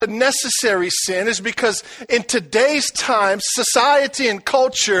a necessary sin is because in today's time, society and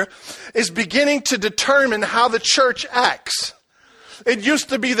culture is beginning to determine how the church acts. It used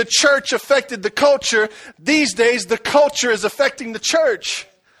to be the church affected the culture. These days, the culture is affecting the church.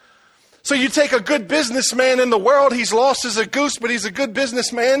 So you take a good businessman in the world, he's lost as a goose, but he's a good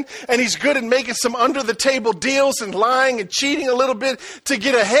businessman, and he's good at making some under-the-table deals and lying and cheating a little bit to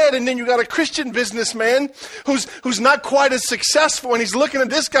get ahead. And then you got a Christian businessman who's not quite as successful, and he's looking at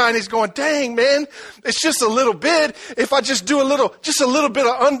this guy and he's going, dang, man, it's just a little bit. If I just do a little bit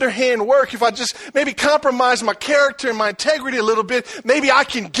of underhand work, if I just maybe compromise my character and my integrity a little bit, maybe I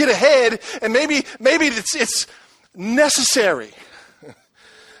can get ahead, and maybe it's necessary.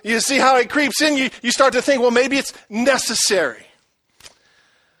 You see how it creeps in? You start to think, well, maybe it's necessary.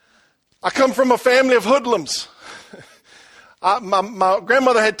 I come from a family of hoodlums. My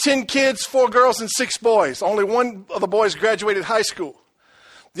grandmother had 10 kids, 4 girls and 6 boys. Only one of the boys graduated high school.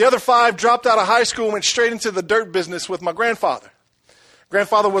 The other 5 dropped out of high school and went straight into the dirt business with my grandfather.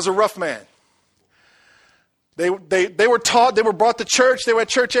 Grandfather was a rough man. They were taught, they were brought to church. They were at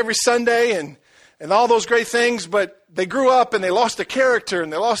church every Sunday and all those great things, but they grew up and they lost their character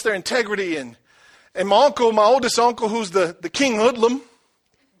and they lost their integrity. And my uncle, my oldest uncle, who's the king hoodlum,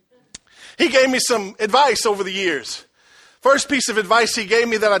 he gave me some advice over the years. First piece of advice he gave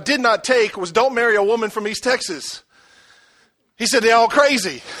me that I did not take was don't marry a woman from East Texas. He said, they're all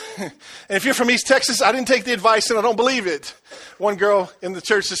crazy. And if you're from East Texas, I didn't take the advice and I don't believe it. One girl in the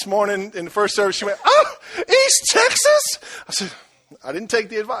church this morning in the first service, she went, oh, East Texas? I said, I didn't take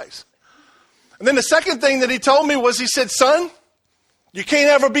the advice. And then the second thing that he told me was, he said, son, you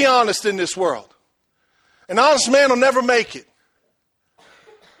can't ever be honest in this world. An honest man will never make it.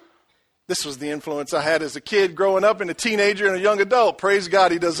 This was the influence I had as a kid growing up and a teenager and a young adult. Praise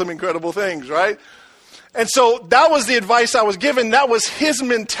God, he does some incredible things, right? And so that was the advice I was given. That was his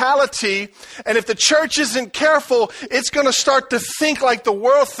mentality. And if the church isn't careful, it's going to start to think like the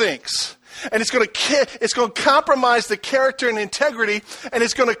world thinks. And it's going to compromise the character and integrity, and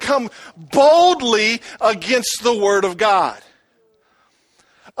it's going to come boldly against the Word of God.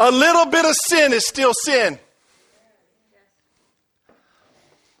 A little bit of sin is still sin.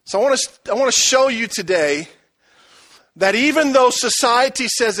 So I want to show you today that even though society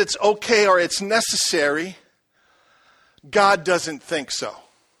says it's okay or it's necessary, God doesn't think so.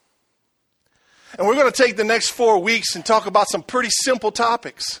 And we're going to take the next 4 weeks and talk about some pretty simple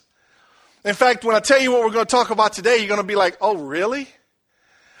topics. In fact, when I tell you what we're going to talk about today, you're going to be like, oh, really?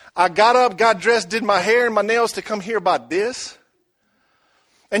 I got up, got dressed, did my hair and my nails to come hear about this?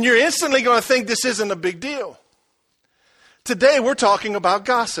 And you're instantly going to think this isn't a big deal. Today, we're talking about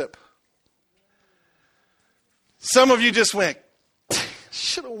gossip. Some of you just went,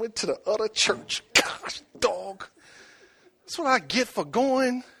 should have went to the other church. Gosh, dog. That's what I get for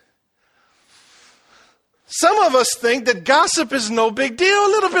going. Some of us think that gossip is no big deal. A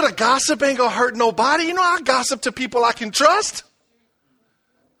little bit of gossip ain't going to hurt nobody. You know, I gossip to people I can trust.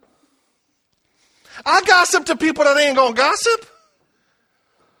 I gossip to people that ain't going to gossip.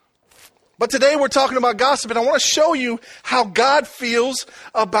 But today we're talking about gossip, and I want to show you how God feels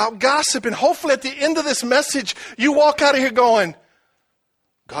about gossip. And hopefully at the end of this message, you walk out of here going,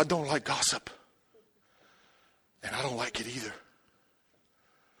 God don't like gossip. And I don't like it either.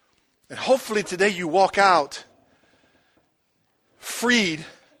 And hopefully today you walk out freed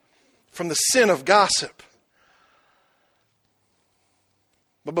from the sin of gossip.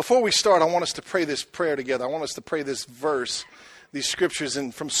 But before we start, I want us to pray this prayer together. I want us to pray this verse, these scriptures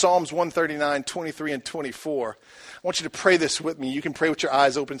from Psalms 139, 23, and 24. I want you to pray this with me. You can pray with your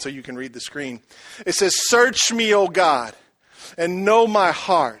eyes open so you can read the screen. It says, search me, O God, and know my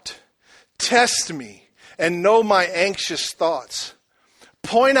heart. Test me and know my anxious thoughts.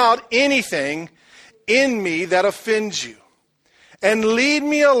 Point out anything in me that offends you, and lead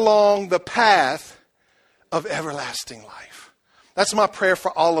me along the path of everlasting life. That's my prayer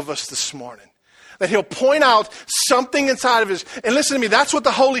for all of us this morning. That he'll point out something inside of us. And listen to me, that's what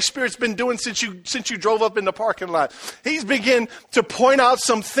the Holy Spirit's been doing since you drove up in the parking lot. He's begun to point out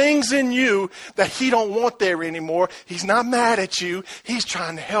some things in you that he don't want there anymore. He's not mad at you. He's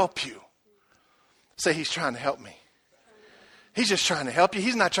trying to help you. Say, he's trying to help me. He's just trying to help you.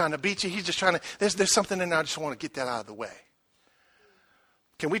 He's not trying to beat you. He's just trying to, there's something in there. I just want to get that out of the way.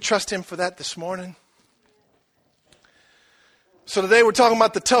 Can we trust him for that this morning? So today we're talking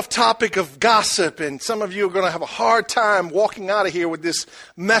about the tough topic of gossip, and some of you are going to have a hard time walking out of here with this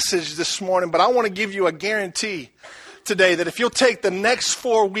message this morning, but I want to give you a guarantee today that if you'll take the next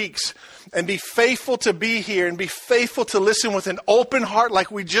 4 weeks and be faithful to be here and be faithful to listen with an open heart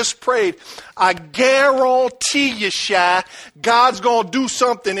like we just prayed, I guarantee you, Shy, God's going to do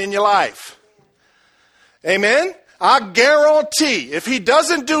something in your life. Amen? I guarantee if he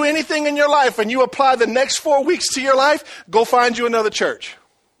doesn't do anything in your life and you apply the next 4 weeks to your life, go find you another church.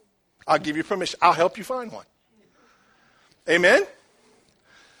 I'll give you permission. I'll help you find one. Amen?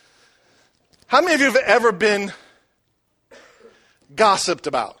 How many of you have ever been gossiped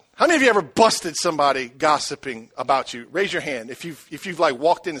about? How many of you ever busted somebody gossiping about you? Raise your hand. If you've like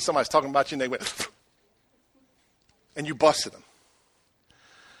walked in and somebody's talking about you and they went, and you busted them.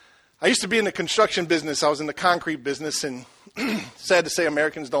 I used to be in the construction business. I was in the concrete business, and sad to say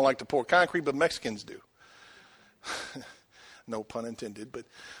Americans don't like to pour concrete, but Mexicans do. No pun intended. But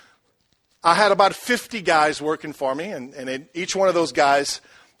I had about 50 guys working for me, and each one of those guys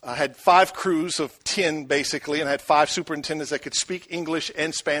had 5 crews of 10, basically, and I had 5 superintendents that could speak English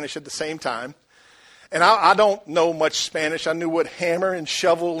and Spanish at the same time. And I don't know much Spanish. I knew what hammer and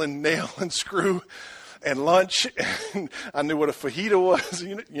shovel and nail and screw and lunch. And I knew what a fajita was.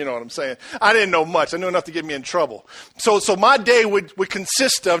 You know what I'm saying? I didn't know much. I knew enough to get me in trouble. So my day would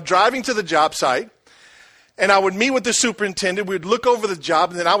consist of driving to the job site, and I would meet with the superintendent. We would look over the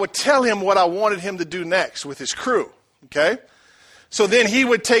job, and then I would tell him what I wanted him to do next with his crew. Okay? So then he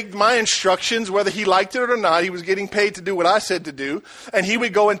would take my instructions, whether he liked it or not. He was getting paid to do what I said to do. And he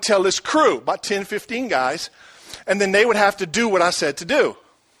would go and tell his crew, about 10, 15 guys, and then they would have to do what I said to do.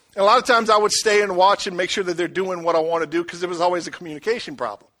 And a lot of times I would stay and watch and make sure that they're doing what I want to do because there was always a communication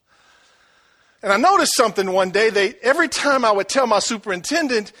problem. And I noticed something one day. Every time I would tell my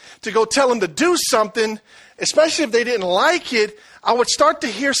superintendent to go tell them to do something, especially if they didn't like it, I would start to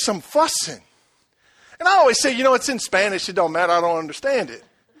hear some fussing. And I always say, it's in Spanish. It don't matter. I don't understand it.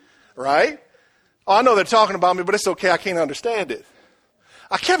 Right? Oh, I know they're talking about me, but it's okay. I can't understand it.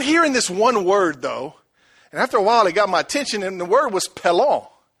 I kept hearing this one word, though. And after a while, it got my attention, and the word was pelon.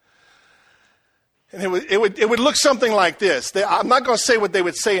 And it would look something like this. I'm not going to say what they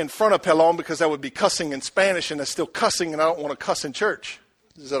would say in front of pelon because that would be cussing in Spanish, and that's still cussing, and I don't want to cuss in church.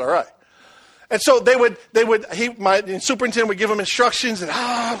 Is that all right? And so my superintendent would give them instructions, and they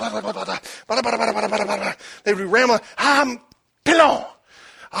would ramble, pelon,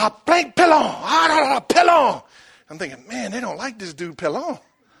 blank pelon, pelon. I'm thinking, man, they don't like this dude pelon.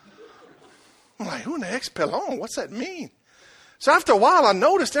 I'm like, who in the heck's pelon? What's that mean? So after a while, I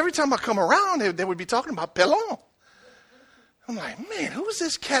noticed every time I come around, they would be talking about pelon. I'm like, man, who is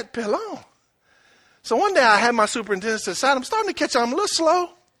this cat pelon? So one day I had my superintendent decide, I'm starting to catch on. I'm a little slow,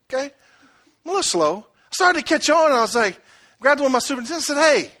 okay? I'm a little slow. I started to catch on, and I was like, grabbed one of my superintendents and said,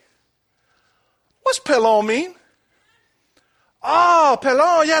 hey, what's pelon mean? Oh,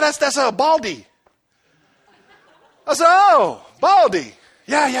 pelon, yeah, that's a baldy. I said, oh, baldy.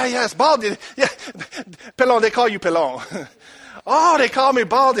 Yeah, it's baldy. Yeah, pelon, they call you pelon. Oh, they call me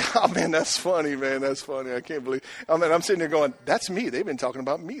baldy. Oh, man, that's funny, man. That's funny. I can't believe. I'm sitting there going, that's me. They've been talking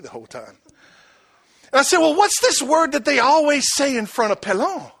about me the whole time. And I said, well, what's this word that they always say in front of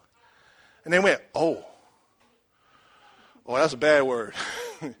pelon? And they went, oh, that's a bad word.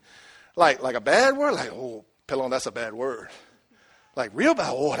 like a bad word? Like, oh, pelon, that's a bad word. Like real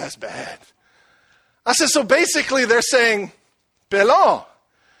bad? Oh, that's bad. I said, so basically they're saying, pelon.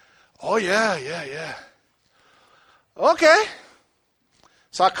 Oh, yeah. Okay.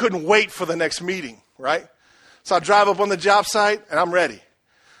 So I couldn't wait for the next meeting, right? So I drive up on the job site, and I'm ready.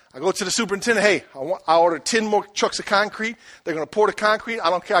 I go to the superintendent. Hey, I ordered 10 more trucks of concrete. They're going to pour the concrete. I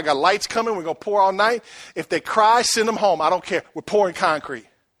don't care. I got lights coming. We're going to pour all night. If they cry, send them home. I don't care. We're pouring concrete.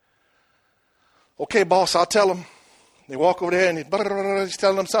 Okay, boss, I'll tell them. They walk over there, and he's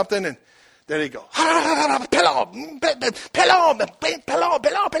telling them something, and there they go. Pelon.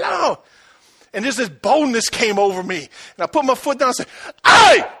 And just this boldness came over me. And I put my foot down and said,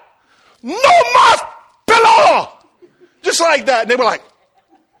 hey, no más pelon. Just like that. And they were like,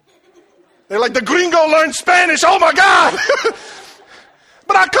 the gringo learned Spanish. Oh, my God.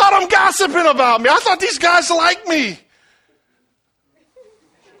 But I caught them gossiping about me. I thought these guys liked me.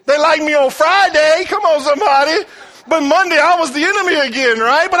 They liked me on Friday. Come on, somebody. But Monday, I was the enemy again,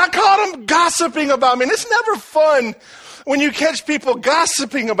 right? But I caught them gossiping about me. And it's never fun when you catch people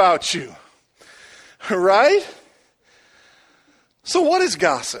gossiping about you. Right? So what is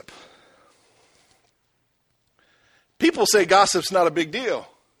gossip? People say gossip's not a big deal.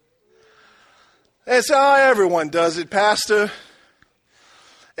 They say, oh, everyone does it, Pastor.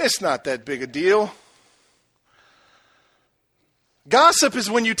 It's not that big a deal. Gossip is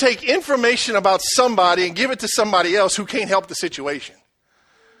when you take information about somebody and give it to somebody else who can't help the situation.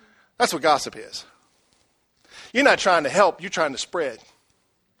 That's what gossip is. You're not trying to help, you're trying to spread.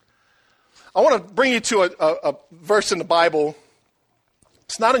 I want to bring you to a verse in the Bible.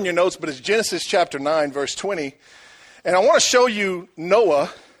 It's not in your notes, but it's Genesis chapter 9, verse 20. And I want to show you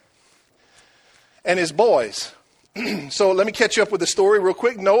Noah and his boys. So let me catch you up with the story real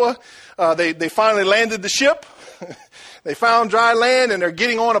quick. Noah, they finally landed the ship. They found dry land and they're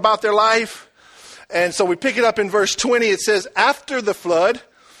getting on about their life. And so we pick it up in verse 20. It says, after the flood,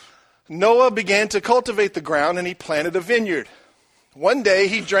 Noah began to cultivate the ground and he planted a vineyard. One day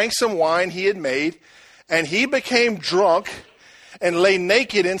he drank some wine he had made and he became drunk and lay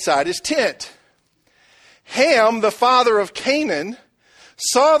naked inside his tent. Ham, the father of Canaan,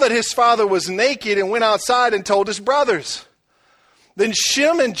 saw that his father was naked and went outside and told his brothers. Then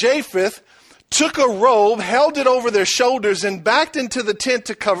Shem and Japheth took a robe, held it over their shoulders, and backed into the tent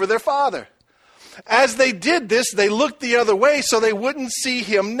to cover their father. As they did this, they looked the other way so they wouldn't see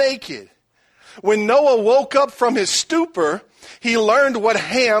him naked. When Noah woke up from his stupor, he learned what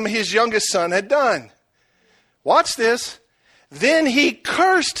Ham, his youngest son, had done. Watch this. Then he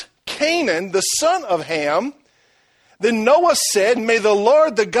cursed Canaan, the son of Ham. Then Noah said, may the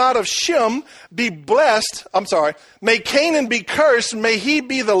Lord, the God of Shem, be blessed. May Canaan be cursed. May he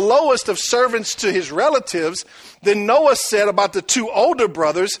be the lowest of servants to his relatives. Then Noah said about the two older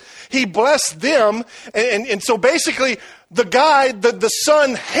brothers, he blessed them. And so basically the guy, the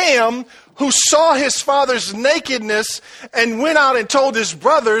son Ham, who saw his father's nakedness and went out and told his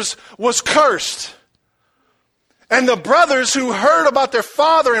brothers, was cursed. And the brothers who heard about their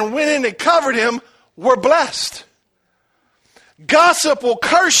father and went in and covered him were blessed. Gossip will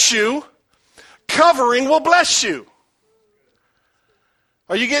curse you. Covering will bless you.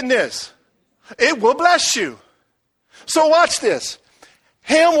 Are you getting this? It will bless you. So watch this.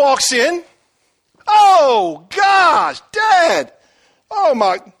 Ham walks in. Oh, gosh, Dad. Oh,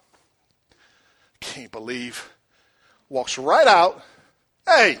 my. Can't believe. Walks right out.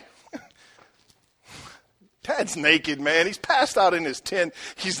 Hey. Dad's naked, man. He's passed out in his tent.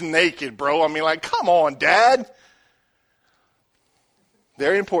 He's naked, bro. I mean, like, come on, Dad.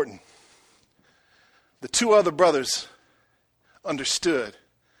 Very important. The two other brothers understood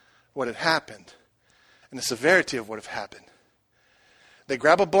what had happened and the severity of what had happened. They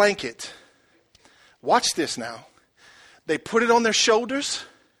grab a blanket. Watch this now. They put it on their shoulders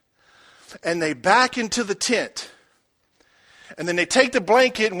and they back into the tent. And then they take the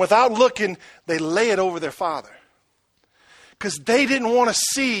blanket and without looking, they lay it over their father. Because they didn't want to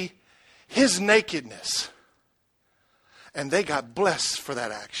see his nakedness. And they got blessed for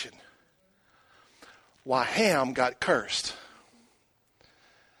that action. While Ham got cursed.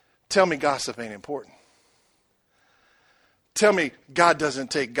 Tell me gossip ain't important. Tell me God doesn't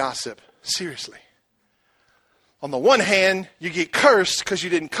take gossip seriously. On the one hand, you get cursed because you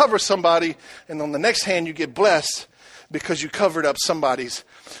didn't cover somebody. And on the next hand, you get blessed because you covered up somebody's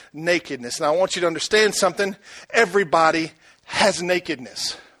nakedness. Now, I want you to understand something. Everybody has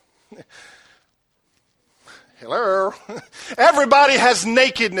nakedness. Hello. Everybody has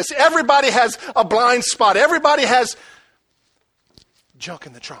nakedness. Everybody has a blind spot. Everybody has junk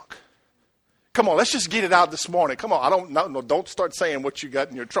in the trunk. Come on, let's just get it out this morning. Come on, don't start saying what you got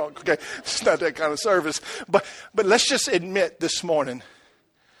in your trunk. Okay, it's not that kind of service. But let's just admit this morning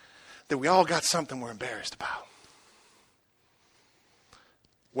that we all got something we're embarrassed about.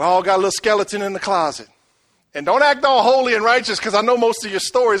 We all got a little skeleton in the closet. And don't act all holy and righteous because I know most of your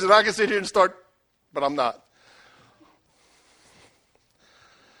stories and I can sit here and start, but I'm not.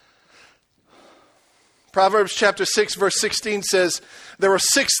 Proverbs chapter 6 verse 16 says, there are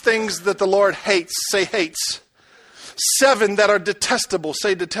 6 things that the Lord hates. Say hates. 7 that are detestable.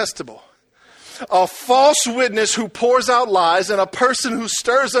 Say detestable. A false witness who pours out lies and a person who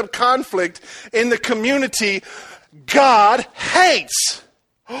stirs up conflict in the community, God hates.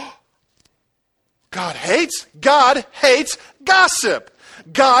 God hates? God hates gossip.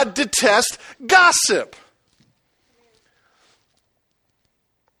 God detests gossip.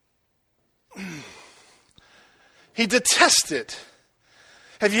 He detests it.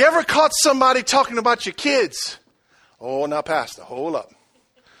 Have you ever caught somebody talking about your kids? Oh, now, Pastor, hold up.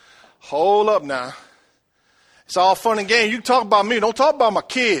 Hold up now. It's all fun and game. You can talk about me. Don't talk about my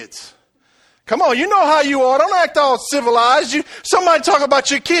kids. Come on, you know how you are. Don't act all civilized. Somebody talk about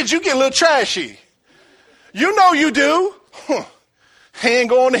your kids, you get a little trashy. You know you do. Hand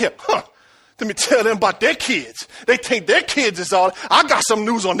go on the hip. Let me tell them about their kids. They think their kids is all. I got some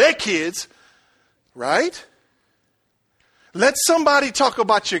news on their kids. Right? Let somebody talk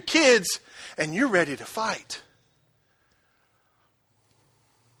about your kids and you're ready to fight.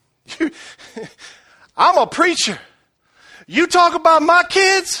 I'm a preacher. You talk about my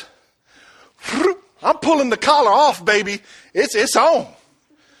kids, I'm pulling the collar off, baby. It's on.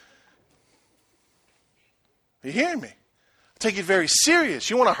 You hearing me? I take it very serious.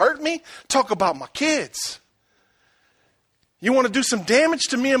 You want to hurt me? Talk about my kids. You want to do some damage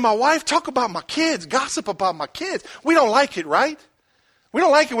to me and my wife? Talk about my kids. Gossip about my kids. We don't like it, right? We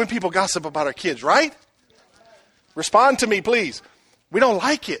don't like it when people gossip about our kids, right? Respond to me, please. We don't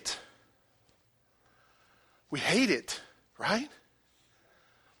like it. We hate it, right?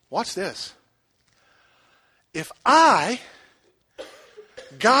 Watch this. If I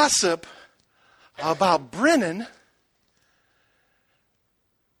gossip about Brennan,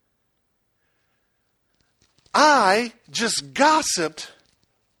 I just gossiped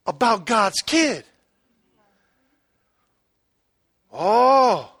about God's kid.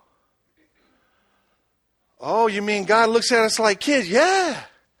 Oh, you mean God looks at us like kids? Yeah.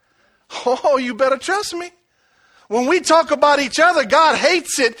 Oh, you better trust me. When we talk about each other, God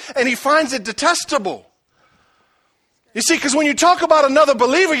hates it and he finds it detestable. You see, because when you talk about another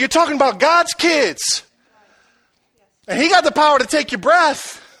believer, you're talking about God's kids. And he got the power to take your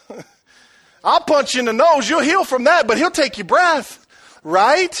breath. I'll punch you in the nose. You'll heal from that, but he'll take your breath.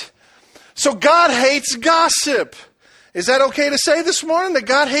 Right? So God hates gossip. Is that okay to say this morning that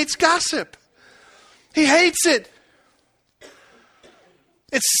God hates gossip? He hates it.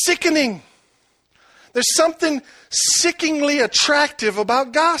 It's sickening. There's something sickeningly attractive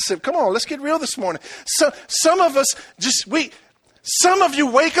about gossip. Come on, let's get real this morning. So some of us some of you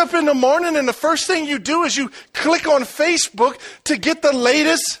wake up in the morning and the first thing you do is you click on Facebook to get the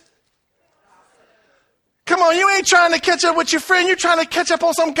latest. Come on, you ain't trying to catch up with your friend. You're trying to catch up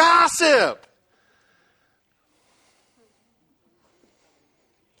on some gossip.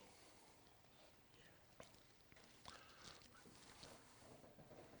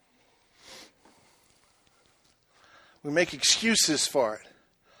 We make excuses for it.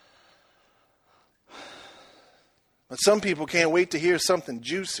 But some people can't wait to hear something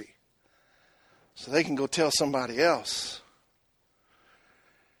juicy so they can go tell somebody else.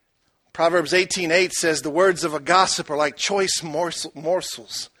 Proverbs 18:8 says, the words of a gossip are like choice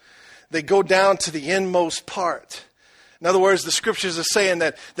morsels. They go down to the inmost part. In other words, the scriptures are saying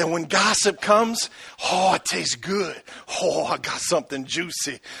that when gossip comes, oh, it tastes good. Oh, I got something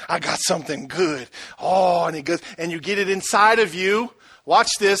juicy. I got something good. Oh, and it goes, and you get it inside of you.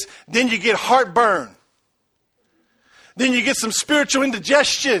 Watch this. Then you get heartburn. Then you get some spiritual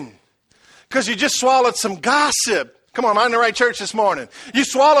indigestion because you just swallowed some gossip. Come on, am I in the right church this morning? You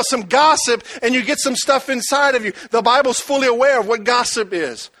swallow some gossip and you get some stuff inside of you. The Bible's fully aware of what gossip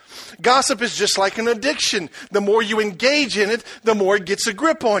is. Gossip is just like an addiction. The more you engage in it, the more it gets a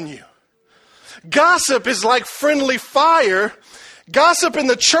grip on you. Gossip is like friendly fire. Gossip in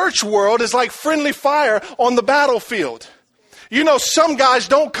the church world is like friendly fire on the battlefield. You know, some guys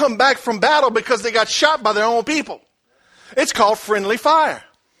don't come back from battle because they got shot by their own people. It's called friendly fire.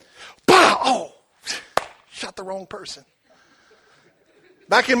 Pow! Oh, shot the wrong person.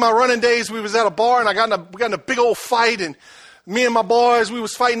 Back in my running days, we was at a bar and we got in a big old fight, and me and my boys, we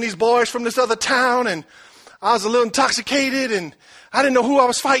was fighting these boys from this other town, and I was a little intoxicated and I didn't know who I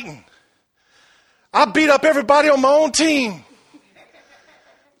was fighting. I beat up everybody on my own team.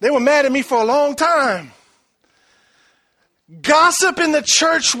 They were mad at me for a long time. Gossip in the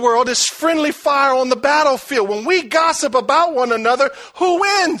church world is friendly fire on the battlefield. When we gossip about one another, who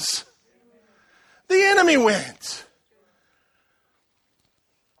wins? The enemy wins.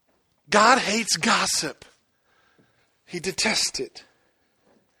 God hates gossip. He detests it.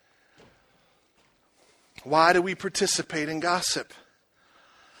 Why do we participate in gossip?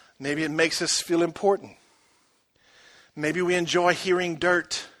 Maybe it makes us feel important. Maybe we enjoy hearing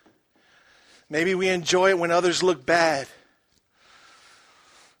dirt. Maybe we enjoy it when others look bad.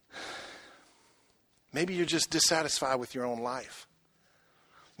 Maybe you're just dissatisfied with your own life.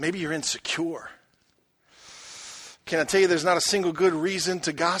 Maybe you're insecure. Can I tell you there's not a single good reason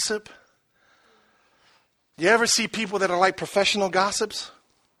to gossip? You ever see people that are like professional gossips?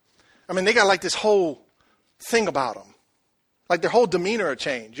 I mean, they got like this whole thing about them. Like their whole demeanor will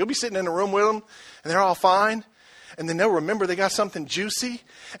change. You'll be sitting in a room with them and they're all fine. And then they'll remember they got something juicy.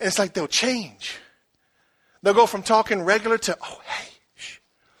 And it's like they'll change. They'll go from talking regular to, oh, hey. Shh.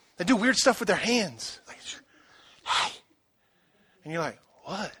 They do weird stuff with their hands. Like, hey. And you're like,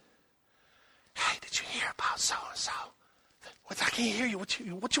 what? Hey, did you hear about so-and-so? I can't hear you. What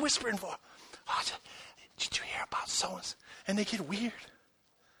you whispering for? Oh, did you hear about so-and-so? And they get weird.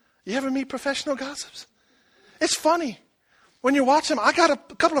 You ever meet professional gossips? It's funny. When you watch them, I got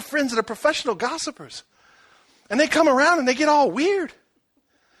a couple of friends that are professional gossipers. And they come around and they get all weird.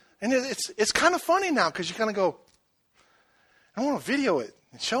 And it's kind of funny now because you kind of go, I want to video it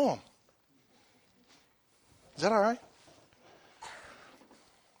and show them. Is that all right?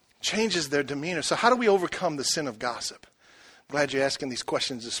 Changes their demeanor. So how do we overcome the sin of gossip? Glad you're asking these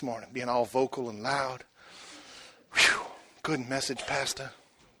questions this morning, being all vocal and loud. Whew, good message, Pastor.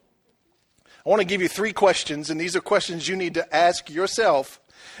 I want to give you 3 questions, and these are questions you need to ask yourself,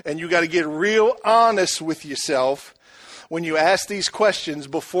 and you got to get real honest with yourself when you ask these questions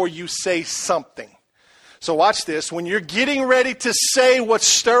before you say something. So watch this. When you're getting ready to say what's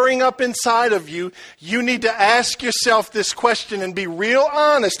stirring up inside of you, you need to ask yourself this question and be real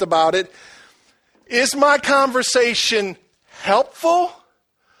honest about it. Is my conversation helpful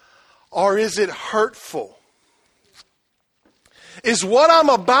or is it hurtful? Is what I'm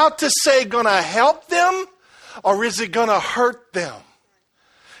about to say going to help them or is it going to hurt them?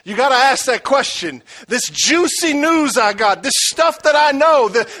 You got to ask that question. This juicy news I got, this stuff that I know,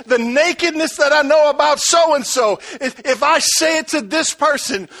 the nakedness that I know about so-and-so, if I say it to this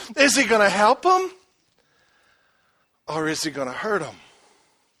person, is it going to help them or is it going to hurt them?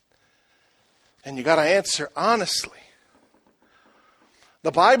 And you got to answer honestly.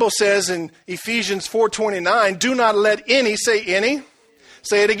 The Bible says in Ephesians 4:29, do not let any, say any.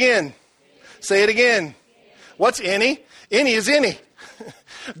 Say it again. Say it again. What's any? Any is any.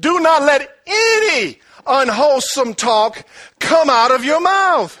 Do not let any unwholesome talk come out of your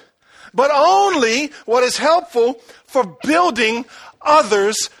mouth, but only what is helpful for building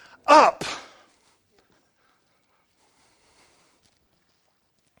others up.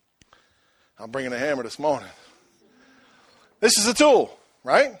 I'm bringing a hammer this morning. This is a tool,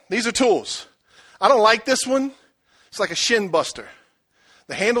 right? These are tools. I don't like this one. It's like a shin buster.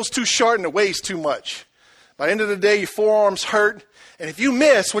 The handle's too short and it weighs too much. By the end of the day, your forearms hurt. And if you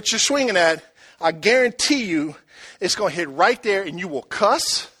miss what you're swinging at, I guarantee you it's going to hit right there and you will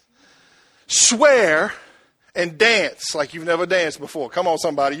cuss, swear, and dance like you've never danced before. Come on,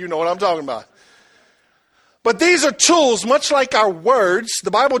 somebody. You know what I'm talking about. But these are tools, much like our words.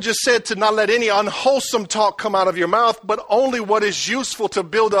 The Bible just said to not let any unwholesome talk come out of your mouth, but only what is useful to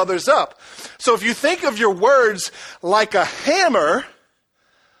build others up. So if you think of your words like a hammer,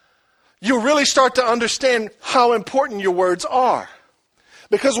 you really start to understand how important your words are.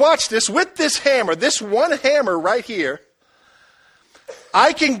 Because watch this, with this hammer, this one hammer right here,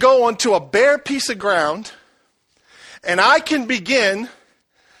 I can go onto a bare piece of ground and I can begin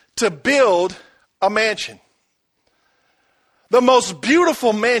to build a mansion. The most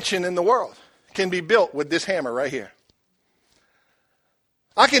beautiful mansion in the world can be built with this hammer right here.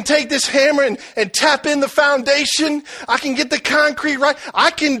 I can take this hammer and tap in the foundation. I can get the concrete right. I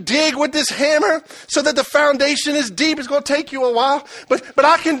can dig with this hammer so that the foundation is deep. It's going to take you a while. But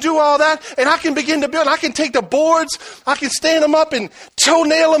I can do all that and I can begin to build. I can take the boards. I can stand them up and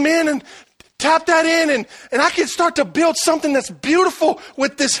toenail them in and tap that in. And I can start to build something that's beautiful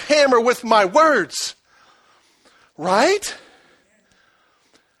with this hammer, with my words. Right?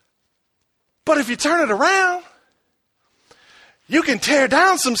 But if you turn it around, you can tear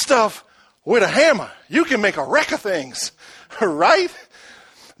down some stuff with a hammer. You can make a wreck of things, right?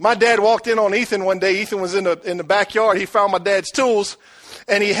 My dad walked in on Ethan one day. Ethan was in the backyard. He found my dad's tools,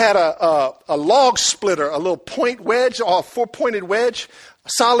 and he had a log splitter, a little point wedge, or a 4-pointed wedge,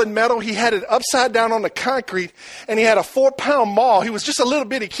 solid metal. He had it upside down on the concrete, and he had a 4-pound maul. He was just a little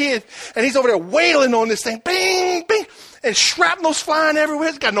bitty kid, and he's over there wailing on this thing, bing, bing, and shrapnel's flying everywhere.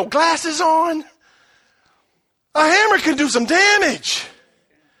 He's got no glasses on. A hammer can do some damage.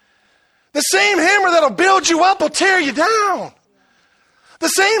 The same hammer that'll build you up will tear you down. The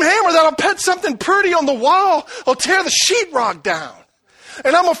same hammer that'll put something pretty on the wall will tear the sheetrock down.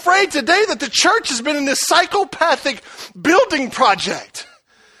 And I'm afraid today that the church has been in this psychopathic building project.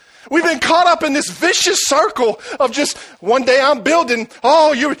 We've been caught up in this vicious circle of just one day I'm building.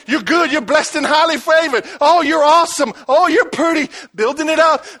 Oh, you're good. You're blessed and highly favored. Oh, you're awesome. Oh, you're pretty. Building it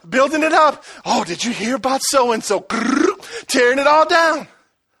up. Building it up. Oh, did you hear about so-and-so? Tearing it all down.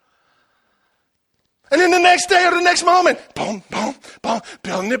 And then the next day or the next moment, boom, boom, boom,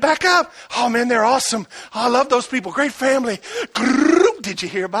 building it back up. Oh, man, they're awesome. Oh, I love those people. Great family. Did you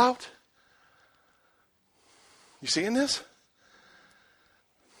hear about? You seeing this?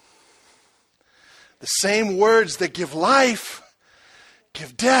 The same words that give life,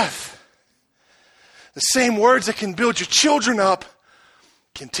 give death. The same words that can build your children up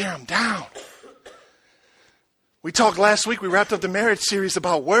can tear them down. We talked last week, we wrapped up the marriage series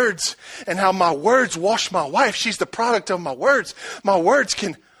about words and how my words wash my wife. She's the product of my words. My words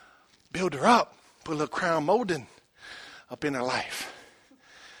can build her up, put a little crown molding up in her life.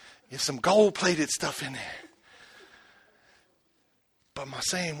 Get some gold-plated stuff in there. But my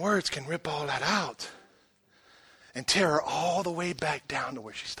same words can rip all that out and tear her all the way back down to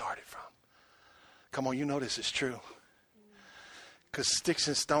where she started from. Come on, you know this is true. Because sticks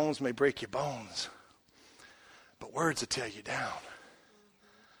and stones may break your bones, but words will tear you down.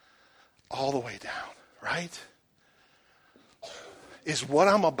 All the way down, right? Is what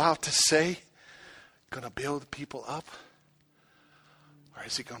I'm about to say going to build people up? Or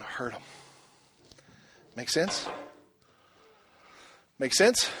is it going to hurt them? Make sense? Make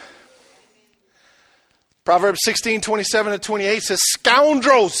sense? Proverbs 16:27-28 says,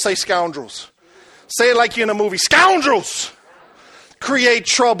 scoundrels, say scoundrels. Say it like you're in a movie. Scoundrels create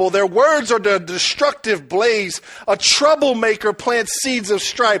trouble. Their words are the destructive blaze. A troublemaker plants seeds of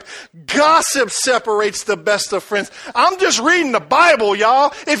strife. Gossip separates the best of friends. I'm just reading the Bible,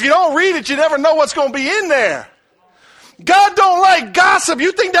 y'all. If you don't read it, you never know what's going to be in there. God don't like gossip.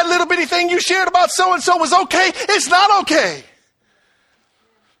 You think that little bitty thing you shared about so-and-so was okay? It's not okay.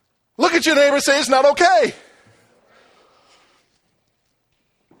 Look at your neighbor and say, it's not okay.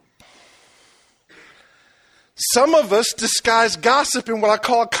 Some of us disguise gossip in what I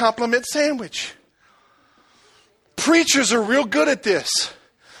call a compliment sandwich. Preachers are real good at this.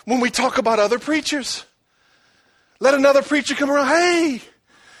 When we talk about other preachers, let another preacher come around. Hey,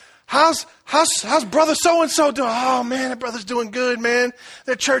 how's brother so-and-so doing? Oh man, that brother's doing good, man.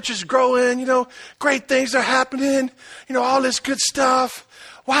 Their church is growing, great things are happening, all this good stuff.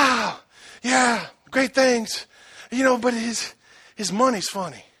 Wow. Yeah, great things. But his money's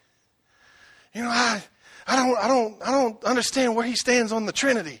funny. I don't understand where he stands on the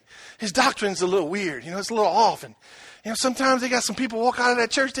Trinity. His doctrine's a little weird. It's a little off. And, sometimes they got some people walk out of that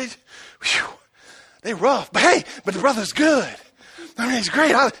church, they rough. But the brother's good. I mean, he's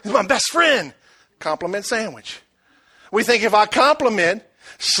great. He's my best friend. Compliment sandwich. We think if I compliment,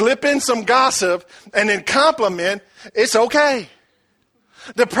 slip in some gossip, and then compliment, it's okay.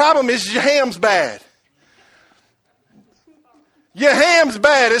 The problem is your ham's bad. Your ham's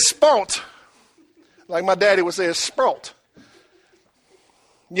bad. It's spoilt. Like my daddy would say, it's sprout.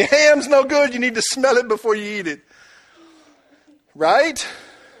 Your ham's no good. You need to smell it before you eat it. Right?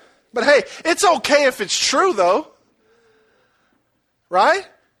 But hey, it's okay if it's true, though. Right?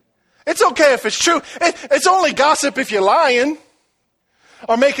 It's okay if it's true. It's only gossip if you're lying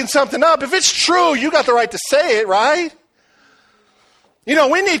or making something up. If it's true, you got the right to say it, right?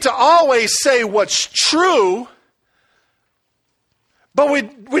 We need to always say what's true. But we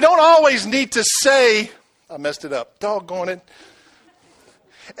don't always need to say, I messed it up, doggone it.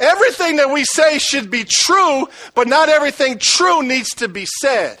 Everything that we say should be true, but not everything true needs to be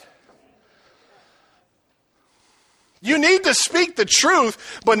said. You need to speak the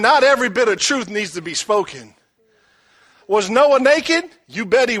truth, but not every bit of truth needs to be spoken. Was Noah naked? You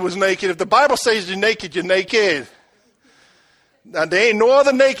bet he was naked. If the Bible says you're naked, you're naked. Now, there ain't no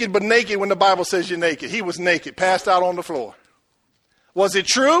other naked but naked when the Bible says you're naked. He was naked, passed out on the floor. Was it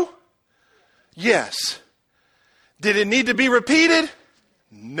true? Yes. Did it need to be repeated?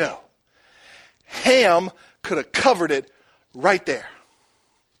 No. Ham could have covered it right there.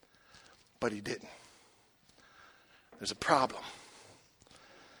 But he didn't. There's a problem.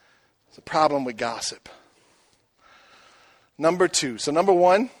 There's a problem with gossip. Number two. So number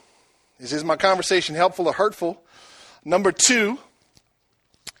one, is my conversation helpful or hurtful? Number two,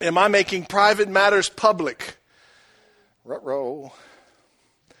 am I making private matters public? Ruh-roh.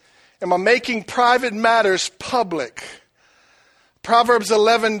 Am I making private matters public? Proverbs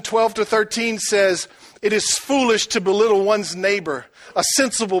 11:12-13 says, it is foolish to belittle one's neighbor. A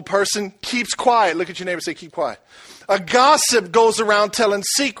sensible person keeps quiet. Look at your neighbor and say, keep quiet. A gossip goes around telling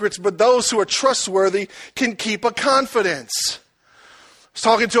secrets, but those who are trustworthy can keep a confidence. I was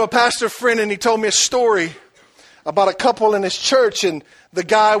talking to a pastor friend, and he told me a story about a couple in his church, and the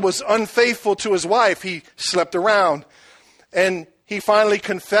guy was unfaithful to his wife. He slept around, and he finally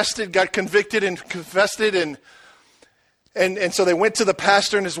confessed it, got convicted and confessed it, and so they went to the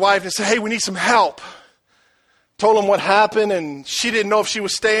pastor and his wife and said, hey, we need some help. Told him what happened, and she didn't know if she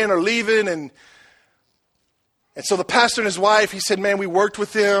was staying or leaving, and so the pastor and his wife, he said, man, we worked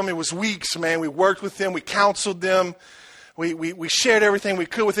with them. It was weeks, man. We worked with them. We counseled them. We shared everything we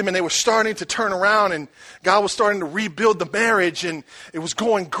could with them, and they were starting to turn around, and God was starting to rebuild the marriage, and it was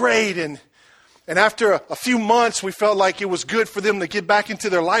going great, and after a few months, we felt like it was good for them to get back into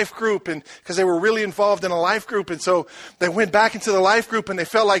their life group, and because they were really involved in a life group. And so they went back into the life group, and they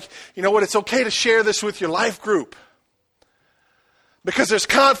felt like, you know what, it's okay to share this with your life group. Because there's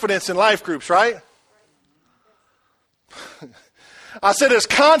confidence in life groups, right? I said there's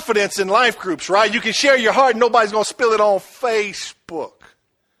confidence in life groups, right? You can share your heart, and nobody's going to spill it on Facebook.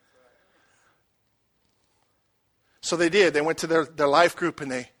 So they did. They went to their life group,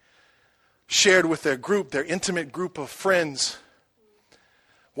 and they shared with their group, their intimate group of friends,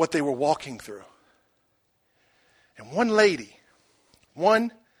 what they were walking through. And one lady,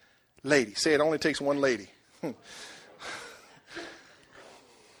 say it only takes one lady. It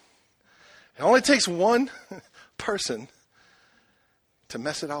only takes one person to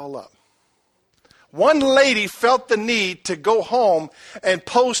mess it all up. One lady felt the need to go home and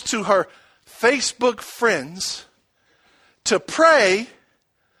post to her Facebook friends to pray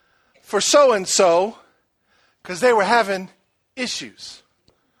for so-and-so because they were having issues.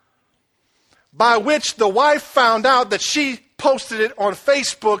 By which the wife found out that she posted it on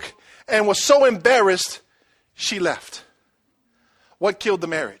Facebook and was so embarrassed, she left. What killed the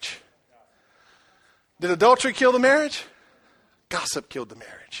marriage? Did adultery kill the marriage? Gossip killed the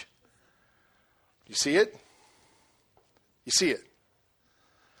marriage. You see it? You see it.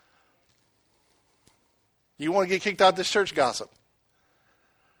 You want to get kicked out of this church? Gossip.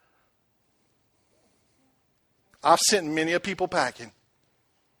 I've sent many of people packing.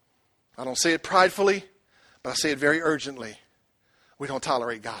 I don't say it pridefully, but I say it very urgently. We don't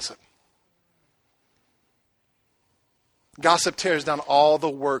tolerate gossip. Gossip tears down all the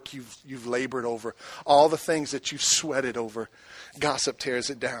work you've labored over, all the things that you've sweated over. Gossip tears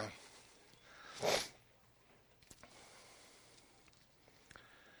it down.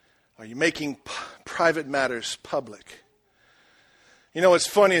 Are you making private matters public? You know what's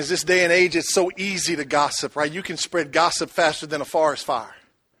funny is this day and age, it's so easy to gossip, right? You can spread gossip faster than a forest fire.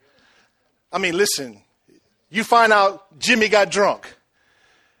 I mean, listen, you find out Jimmy got drunk.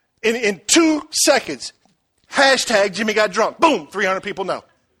 In 2 seconds, hashtag Jimmy got drunk. Boom, 300 people know.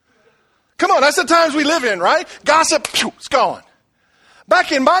 Come on, that's the times we live in, right? Gossip, it's gone.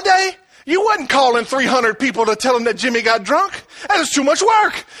 Back in my day, you wasn't calling 300 people to tell them that Jimmy got drunk. That was too much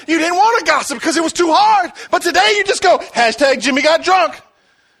work. You didn't want to gossip because it was too hard. But today you just go, hashtag Jimmy got drunk.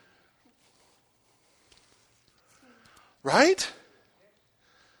 Right?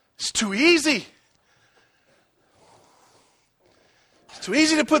 It's too easy. It's too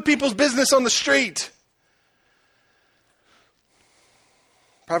easy to put people's business on the street.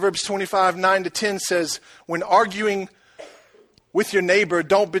 Proverbs 25, 9-10 says, when arguing with your neighbor,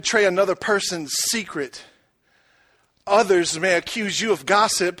 don't betray another person's secret. Others may accuse you of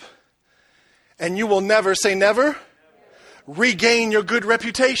gossip, and you will never, say never, regain your good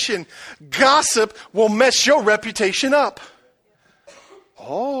reputation. Gossip will mess your reputation up.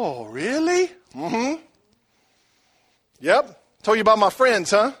 Oh, really? Mm-hmm. Yep. Told you about my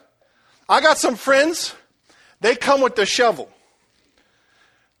friends, huh? I got some friends. They come with their shovel.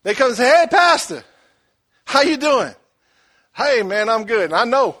 They come and say, hey, pastor, how you doing? Hey, man, I'm good. And I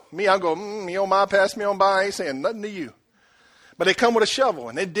know me, I go, me on my, pass me on by. I ain't saying nothing to you. But they come with a shovel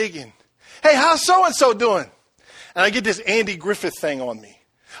and they're digging. Hey, how's so-and-so doing? And I get this Andy Griffith thing on me.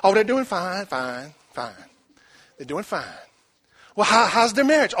 Oh, they're doing fine. They're doing fine. Well, how's their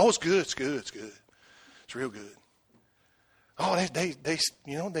marriage? Oh, it's good. It's real good. Oh,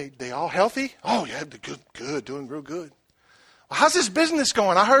 they all healthy? Oh, yeah, they're good, doing real good. Well, how's this business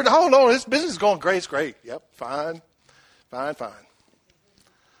going? I heard, oh, no, this business is going great. It's great. Yep, fine. And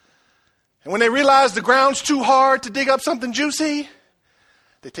when they realize the ground's too hard to dig up something juicy,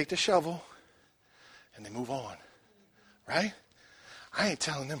 they take the shovel and they move on. Right? I ain't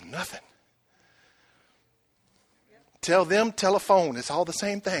telling them nothing. Tell them, telephone. It's all the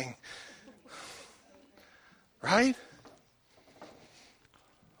same thing. Right?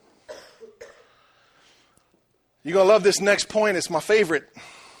 You're going to love this next point. It's my favorite.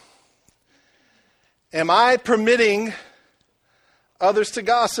 Am I permitting others to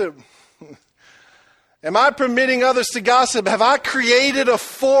gossip? Am I permitting others to gossip? Have I created a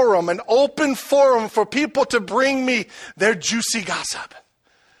forum, an open forum for people to bring me their juicy gossip?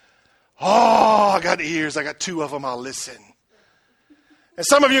 Oh, I got ears. I got 2 of them. I'll listen. And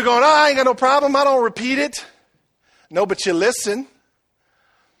some of you are going, I ain't got no problem. I don't repeat it. No, but you listen.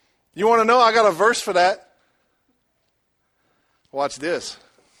 You want to know? I got a verse for that. Watch this.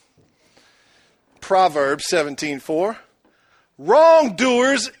 Proverbs 17:4.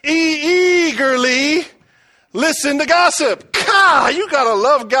 Wrongdoers eagerly listen to gossip. God, you got to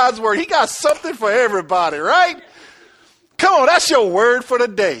love God's word. He got something for everybody, right? Come on, that's your word for the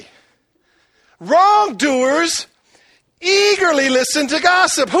day. Wrongdoers eagerly listen to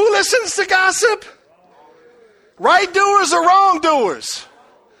gossip. Who listens to gossip? Right doers or wrongdoers?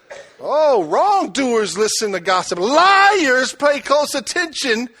 Oh, wrongdoers listen to gossip. Liars pay close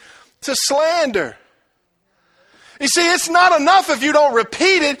attention to slander. You see, it's not enough if you don't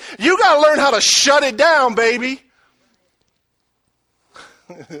repeat it. You got to learn how to shut it down, baby.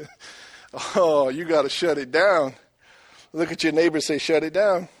 Oh, you got to shut it down. Look at your neighbor and say, shut it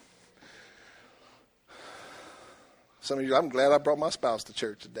down. Some of you, I'm glad I brought my spouse to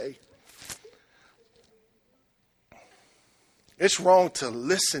church today. It's wrong to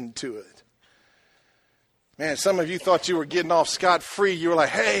listen to it. Man, some of you thought you were getting off scot-free. You were like,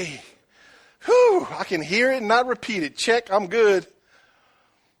 hey, whew, I can hear it and not repeat it. Check, I'm good.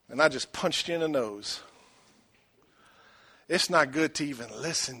 And I just punched you in the nose. It's not good to even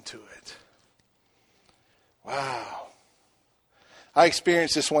listen to it. Wow. I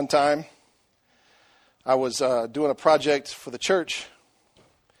experienced this one time. I was doing a project for the church,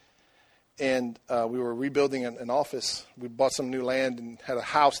 and we were rebuilding an office. We bought some new land and had a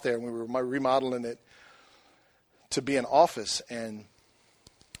house there, and we were remodeling it to be an office. And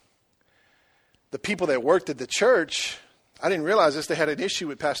the people that worked at the church, I didn't realize this, they had an issue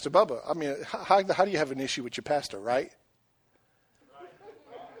with Pastor Bubba. I mean, how do you have an issue with your pastor, right?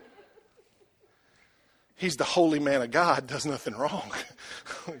 He's the holy man of God, does nothing wrong.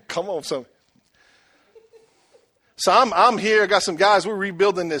 Come on, So I'm here, I got some guys, we're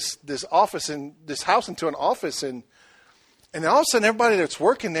rebuilding this office and this house into an office, and then all of a sudden everybody that's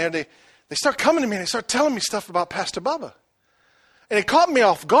working there, they start coming to me and they start telling me stuff about Pastor Bubba. And it caught me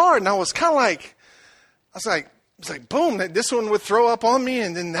off guard, and I was kind of like, boom, this one would throw up on me,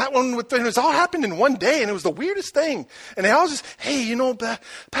 and then that one would, and it was all happened in one day, and it was the weirdest thing. And they all just, hey,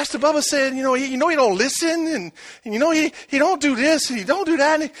 Pastor Bubba said, he don't listen, and he don't do this, and he don't do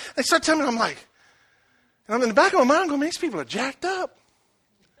that. And they start telling me, I'm like, and I'm in the back of my mind going, man, these people are jacked up.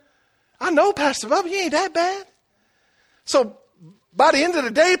 I know Pastor Bubba, he ain't that bad. So by the end of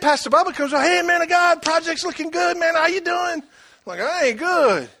the day, Pastor Bubba comes around, hey, man of God, project's looking good, man, how you doing? I'm like, I ain't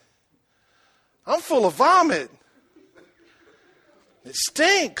good. I'm full of vomit. It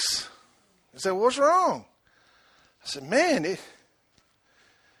stinks. I said, what's wrong? I said, man,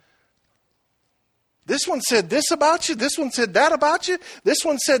 this one said this about you. This one said that about you. This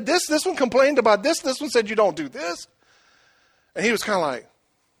one said this. This one complained about this. This one said you don't do this. And he was kind of like,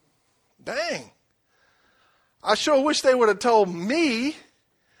 dang. I sure wish they would have told me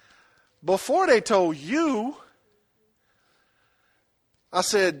before they told you. I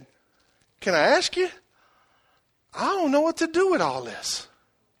said, can I ask you? I don't know what to do with all this.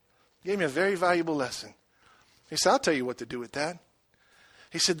 He gave me a very valuable lesson. He said, I'll tell you what to do with that.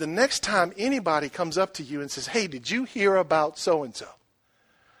 He said, the next time anybody comes up to you and says, hey, did you hear about so-and-so?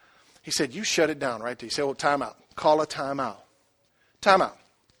 He said, you shut it down right there. He said, well, time out. Call a time out. Time out.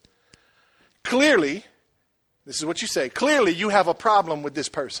 Clearly, this is what you say, clearly you have a problem with this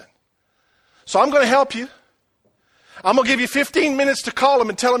person. So I'm going to help you. I'm going to give you 15 minutes to call them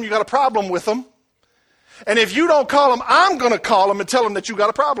and tell them you got a problem with them. And if you don't call them, I'm going to call them and tell them that you got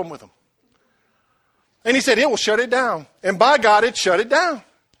a problem with them. And he said, it will shut it down. And by God, it shut it down.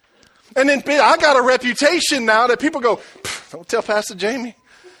 And then I got a reputation now that people go, don't tell Pastor Jamie.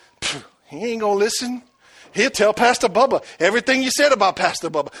 He ain't going to listen. He'll tell Pastor Bubba everything you said about Pastor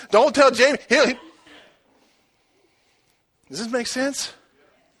Bubba. Don't tell Jamie. Does this make sense?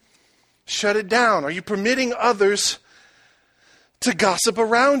 Shut it down. Are you permitting others to gossip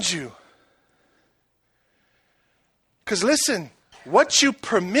around you? Because listen, what you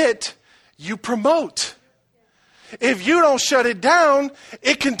permit, you promote. If you don't shut it down,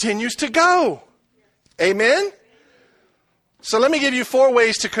 it continues to go. Amen? So let me give you 4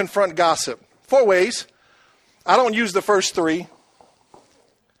 ways to confront gossip. 4 ways. I don't use the first 3.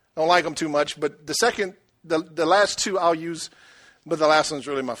 Don't like them too much, but the last 2 I'll use, but the last one's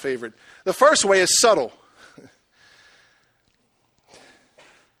really my favorite. The first way is subtle.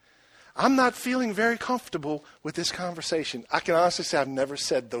 I'm not feeling very comfortable with this conversation. I can honestly say I've never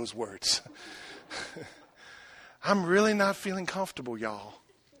said those words. I'm really not feeling comfortable, y'all.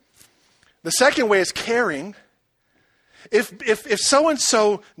 The second way is caring. If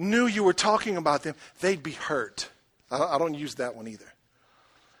so-and-so knew you were talking about them, they'd be hurt. I don't use that one either.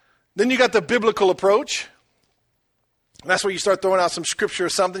 Then you got the biblical approach. And that's where you start throwing out some scripture or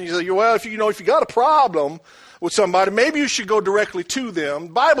something. You say, well, if you got a problem with somebody, maybe you should go directly to them.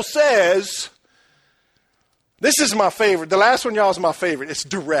 The Bible says, this is my favorite. The last one, y'all, is my favorite. It's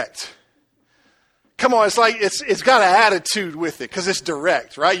direct. Come on, it's like it's got an attitude with it because it's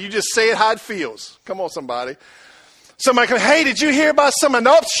direct, right? You just say it how it feels. Come on, somebody. Somebody comes, hey, did you hear about someone?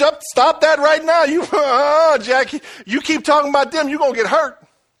 Nope, stop that right now. Jackie, you keep talking about them, you're going to get hurt.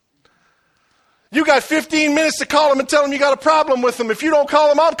 You got 15 minutes to call them and tell them you got a problem with them. If you don't call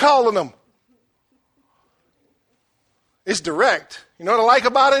them, I'm calling them. It's direct. You know what I like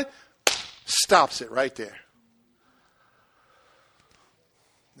about it? Stops it right there.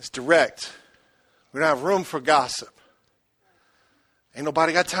 It's direct. We don't have room for gossip. Ain't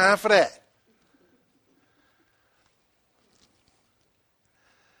nobody got time for that.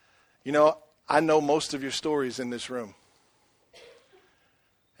 You know, I know most of your stories in this room.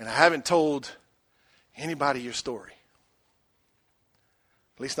 And I haven't told anybody your story.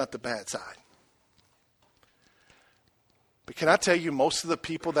 At least not the bad side. But can I tell you, most of the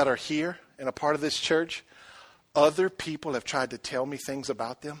people that are here and a part of this church, other people have tried to tell me things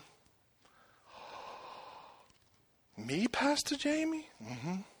about them. Me, Pastor Jamie?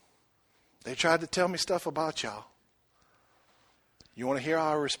 Mm-hmm. They tried to tell me stuff about y'all. You want to hear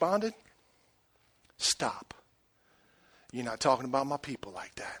how I responded? Stop. You're not talking about my people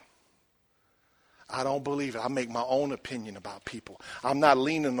like that. I don't believe it. I make my own opinion about people. I'm not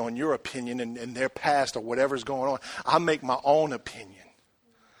leaning on your opinion and their past or whatever's going on. I make my own opinion.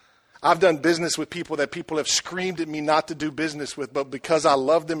 I've done business with people that people have screamed at me not to do business with, but because I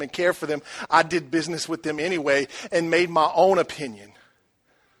love them and care for them, I did business with them anyway and made my own opinion.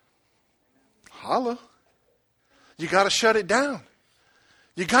 Holla. You got to shut it down.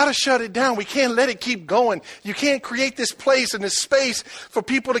 You got to shut it down. We can't let it keep going. You can't create this place and this space for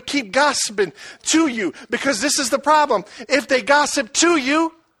people to keep gossiping to you, because this is the problem. If they gossip to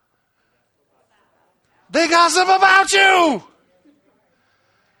you, they gossip about you.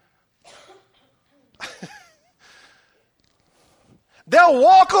 They'll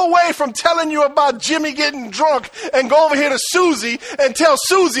walk away from telling you about Jimmy getting drunk and go over here to Susie and tell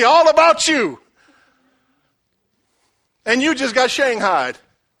Susie all about you. And you just got shanghaied.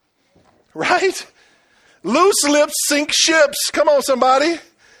 Right? Loose lips sink ships. Come on, somebody.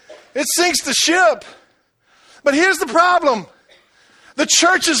 It sinks the ship. But here's the problem. The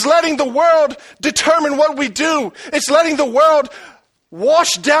church is letting the world determine what we do. It's letting the world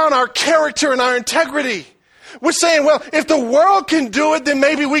wash down our character and our integrity. We're saying, well, if the world can do it, then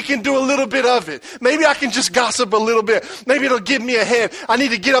maybe we can do a little bit of it. Maybe I can just gossip a little bit. Maybe it'll get me ahead. I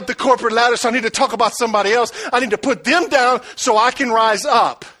need to get up the corporate ladder, so I need to talk about somebody else. I need to put them down so I can rise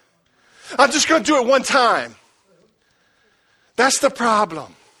up. I'm just going to do it one time. That's the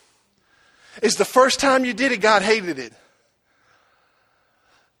problem. It's the first time you did it, God hated it.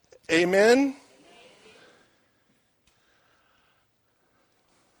 Amen.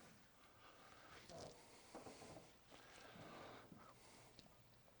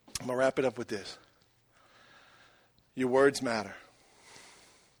 I'm going to wrap it up with this. Your words matter.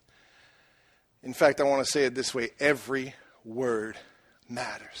 In fact, I want to say it this way. Every word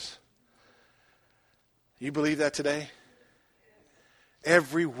matters. You believe that today?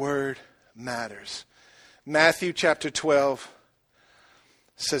 Every word matters. Matthew chapter 12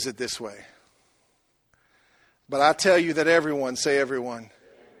 says it this way. But I tell you that everyone, say everyone,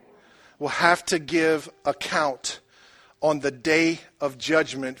 will have to give account on the day of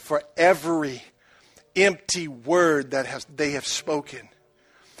judgment for every empty word that they have spoken.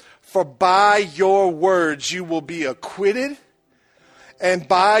 For by your words you will be acquitted, and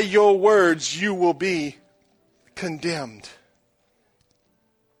by your words you will be condemned.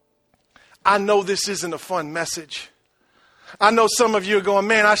 I know this isn't a fun message. I know some of you are going,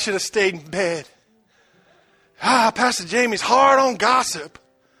 man, I should have stayed in bed. Pastor Jamie's hard on gossip.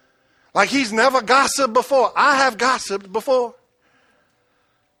 Like he's never gossiped before. I have gossiped before.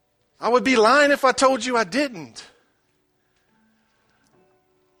 I would be lying if I told you I didn't.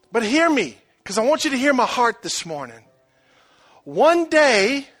 But hear me, because I want you to hear my heart this morning. One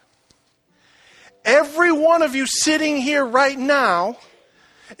day, every one of you sitting here right now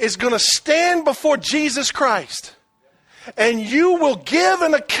is going to stand before Jesus Christ. And you will give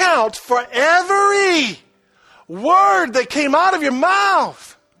an account for every word that came out of your mouth.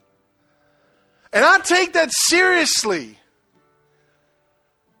 And I take that seriously.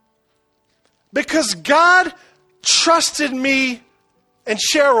 Because God trusted me and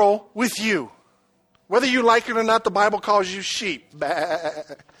Cheryl with you. Whether you like it or not, the Bible calls you sheep.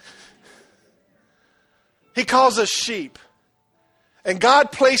 He calls us sheep. And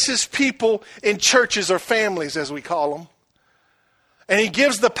God places people in churches or families, as we call them. And He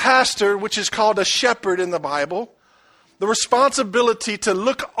gives the pastor, which is called a shepherd in the Bible, the responsibility to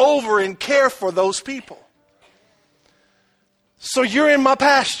look over and care for those people. So you're in my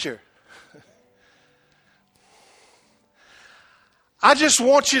pasture. I just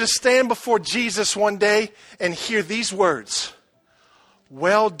want you to stand before Jesus one day and hear these words.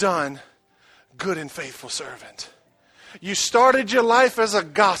 Well done, good and faithful servant. You started your life as a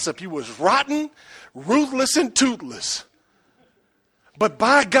gossip. You was rotten, ruthless, and toothless. But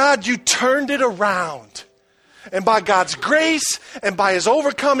by God, you turned it around. And by God's grace and by His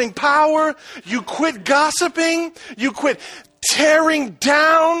overcoming power, you quit gossiping. You quit tearing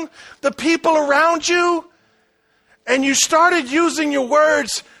down the people around you. And you started using your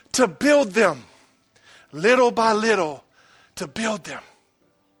words to build them. Little by little, to build them.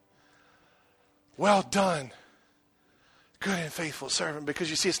 Well done, good and faithful servant.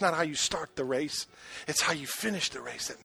 Because you see, it's not how you start the race. It's how you finish the race that